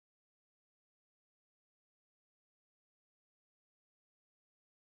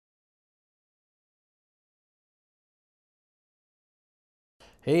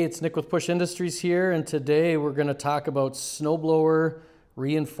Hey, it's Nick with Push Industries here, and today we're going to talk about snowblower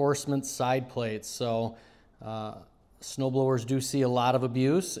reinforcement side plates. So, snowblowers do see a lot of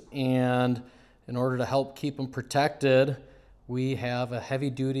abuse, and in order to help keep them protected, we have a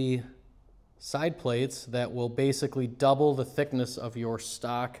heavy-duty side plates that will basically double the thickness of your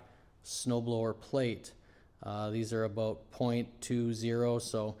stock snowblower plate. These are about 0.20,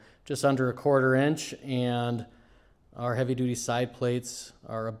 so just under a 1/4 inch, and our heavy-duty side plates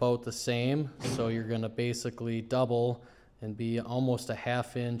are about the same, so you're going to basically double and be almost a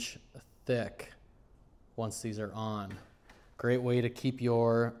 1/2 inch thick once these are on. Great way to keep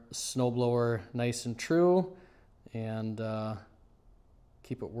your snowblower nice and true and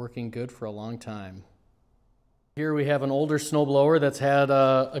keep it working good for a long time. Here we have an older snowblower that's had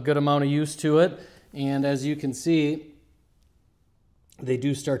a good amount of use to it, and as you can see, they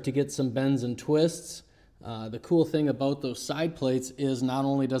do start to get some bends and twists. The cool thing about those side plates is not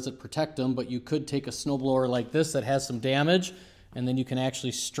only does it protect them, but you could take a snowblower like this that has some damage, and then you can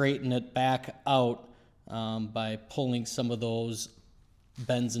actually straighten it back out by pulling some of those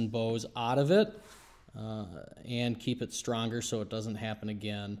bends and bows out of it and keep it stronger so it doesn't happen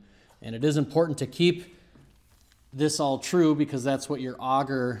again. And it is important to keep this all true because that's what your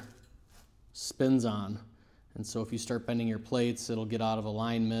auger spins on. And so if you start bending your plates, it'll get out of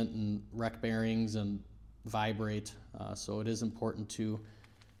alignment and wreck bearings and vibrate. So it is important to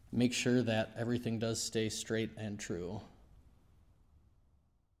make sure that everything does stay straight and true.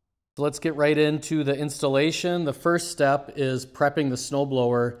 So let's get right into the installation. The first step is prepping the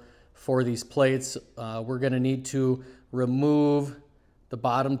snowblower for these plates. We're going to need to remove the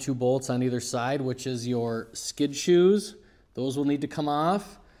bottom 2 bolts on either side, which is your skid shoes. Those will need to come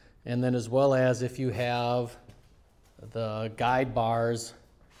off. And then as well as if you have the guide bars,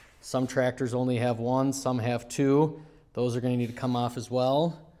 some tractors only have 1, some have 2. Those are going to need to come off as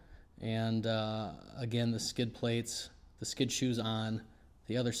well. And again, the skid plates, the skid shoes on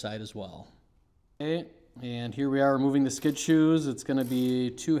the other side as well. Okay, and here we are removing the skid shoes. It's going to be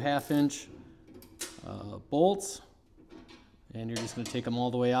 2 1/2 inch bolts, and you're just going to take them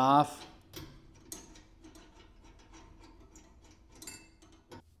all the way off.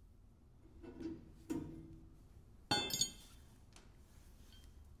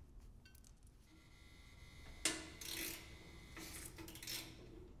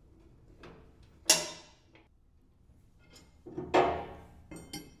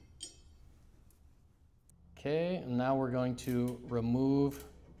 Okay, and now we're going to remove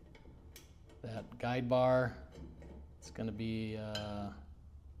that guide bar. It's going to be a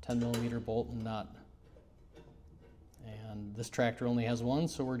 10mm bolt and nut. And this tractor only has 1,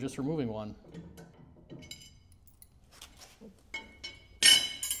 so we're just removing 1.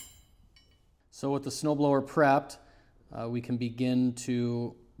 So with the snowblower prepped, we can begin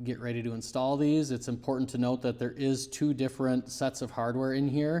to get ready to install these. It's important to note that there is 2 different sets of hardware in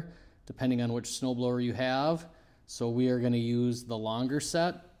here, depending on which snowblower you have. So we are going to use the longer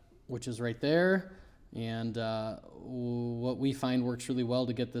set, which is right there. And what we find works really well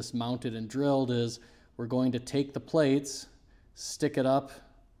to get this mounted and drilled is we're going to take the plates, stick it up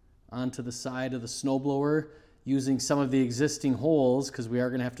onto the side of the snowblower using some of the existing holes, because we are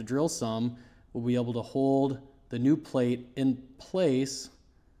going to have to drill some. We'll be able to hold the new plate in place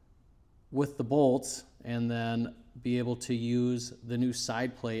with the bolts and then be able to use the new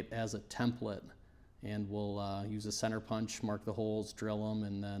side plate as a template. And we'll use a center punch, mark the holes, drill them,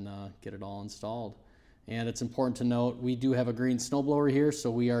 and then get it all installed. And it's important to note, we do have a green snowblower here,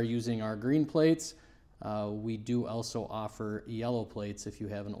 so we are using our green plates. We do also offer yellow plates if you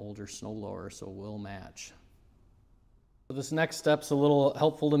have an older snowblower, so we'll match. So this next step's a little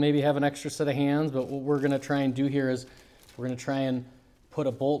helpful to maybe have an extra set of hands, but what we're going to try and do here is we're going to try and put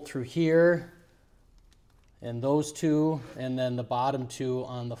a bolt through here, and those 2, and then the bottom 2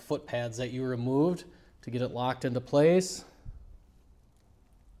 on the foot pads that you removed to get it locked into place.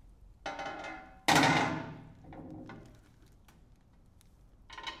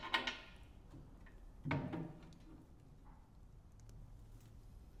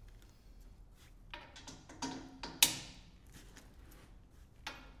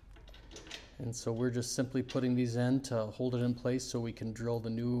 And so we're just simply putting these in to hold it in place so we can drill the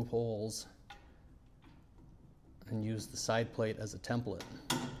new holes and use the side plate as a template.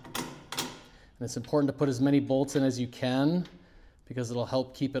 And it's important to put as many bolts in as you can because it'll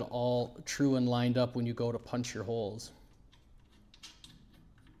help keep it all true and lined up when you go to punch your holes.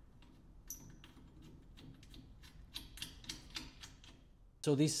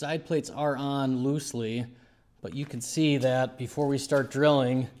 So these side plates are on loosely, but you can see that before we start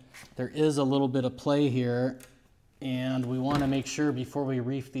drilling, there is a little bit of play here And we want to make sure before we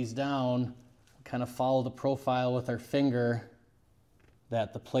reef these down, kind of follow the profile with our finger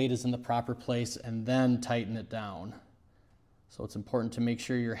that the plate is in the proper place and then tighten it down. So it's important to make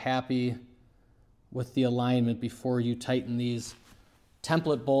sure you're happy with the alignment before you tighten these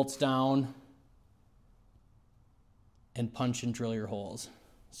template bolts down and punch and drill your holes.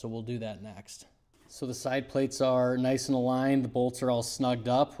 So we'll do that next. So the side plates are nice and aligned. The bolts are all snugged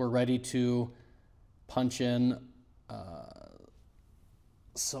up. We're ready to punch in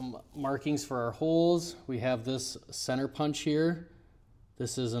some markings for our holes. We have this center punch here.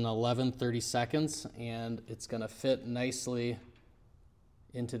 This is an 11/32, and it's going to fit nicely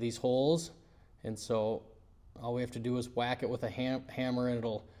into these holes. And so all we have to do is whack it with a hammer, and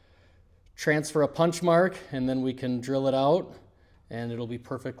it'll transfer a punch mark, and then we can drill it out, and it'll be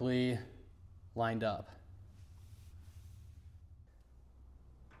perfectly lined up.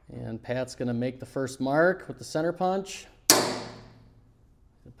 And Pat's going to make the first mark with the center punch.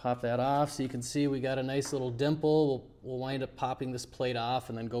 Pop that off so you can see we got a nice little dimple. We'll wind up popping this plate off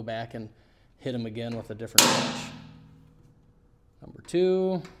and then go back and hit them again with a different punch. Number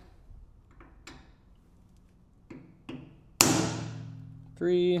 2,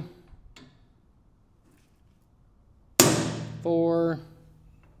 3, 4,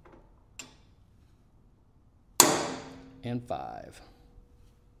 and 5.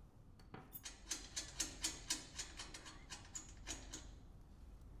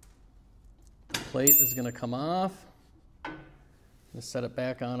 Plate is going to come off. I'm going to set it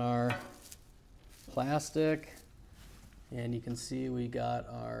back on our plastic, and you can see we got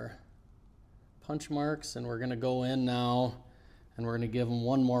our punch marks, and we're going to go in now and we're going to give them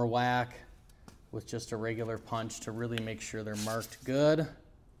one more whack with just a regular punch to really make sure they're marked good.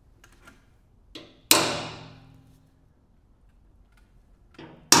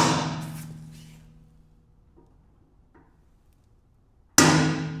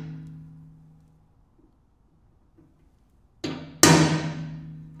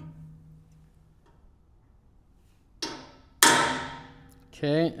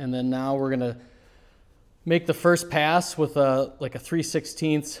 Okay, and then now we're gonna make the first pass with like a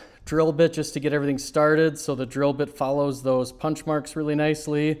 3/16 drill bit just to get everything started, so the drill bit follows those punch marks really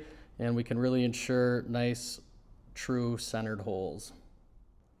nicely, and we can really ensure nice, true centered holes.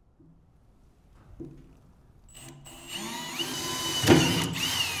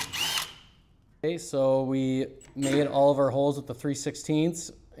 Okay, so we made all of our holes with the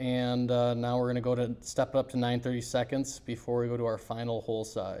 3/16, and now we're going to go to step it up to 9/32 before we go to our final hole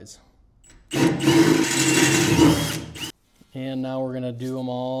size. And now we're going to do them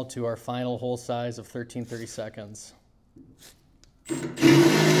all to our final hole size of 13/32.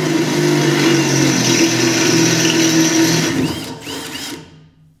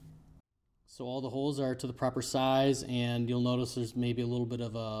 So all the holes are to the proper size, and you'll notice there's maybe a little bit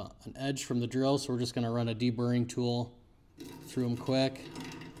of an edge from the drill, so we're just going to run a deburring tool through them quick.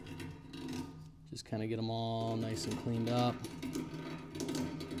 Just kind of get them all nice and cleaned up.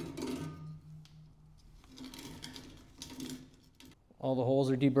 All the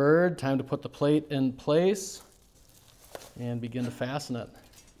holes are deburred. Time to put the plate in place and begin to fasten it.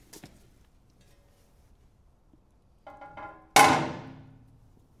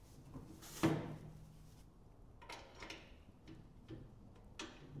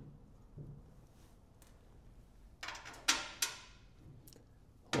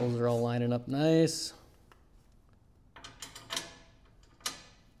 Holes are all lining up nice.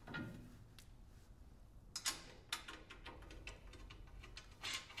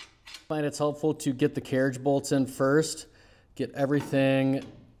 I find it's helpful to get the carriage bolts in first, get everything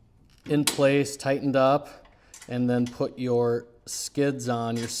in place, tightened up, and then put your skids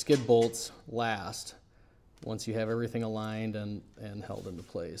on, your skid bolts last, once you have everything aligned and held into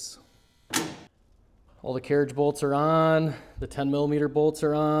place. All the carriage bolts are on, the 10mm bolts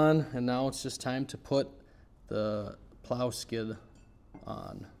are on, and now it's just time to put the plow skid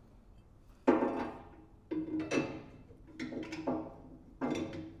on.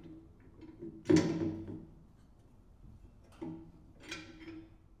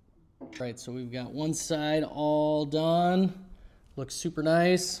 All right, so we've got one side all done. Looks super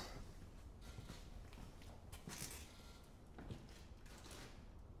nice.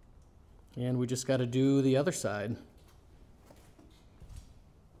 And we just got to do the other side.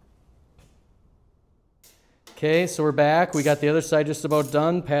 Okay, so we're back. We got the other side just about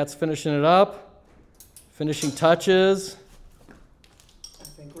done. Pat's finishing it up. Finishing touches. I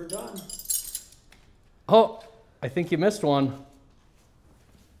think we're done. Oh, I think you missed one.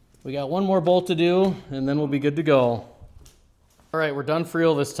 We got one more bolt to do, and then we'll be good to go. All right, we're done for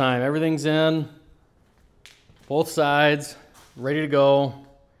real this time. Everything's in. Both sides, ready to go.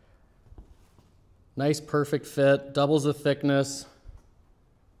 Nice, perfect fit, doubles the thickness.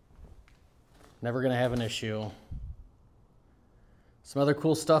 Never gonna have an issue. Some other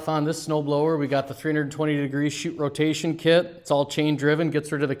cool stuff on this snowblower. We got the 320-degree chute rotation kit. It's all chain driven,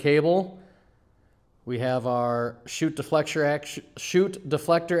 gets rid of the cable. We have our chute deflector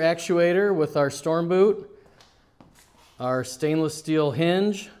actuator with our storm boot. Our stainless steel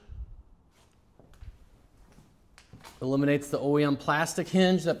hinge. Eliminates the OEM plastic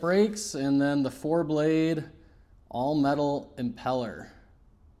hinge that breaks, and then the 4-blade all metal impeller.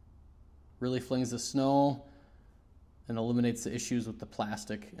 Really flings the snow and eliminates the issues with the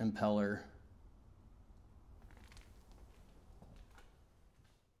plastic impeller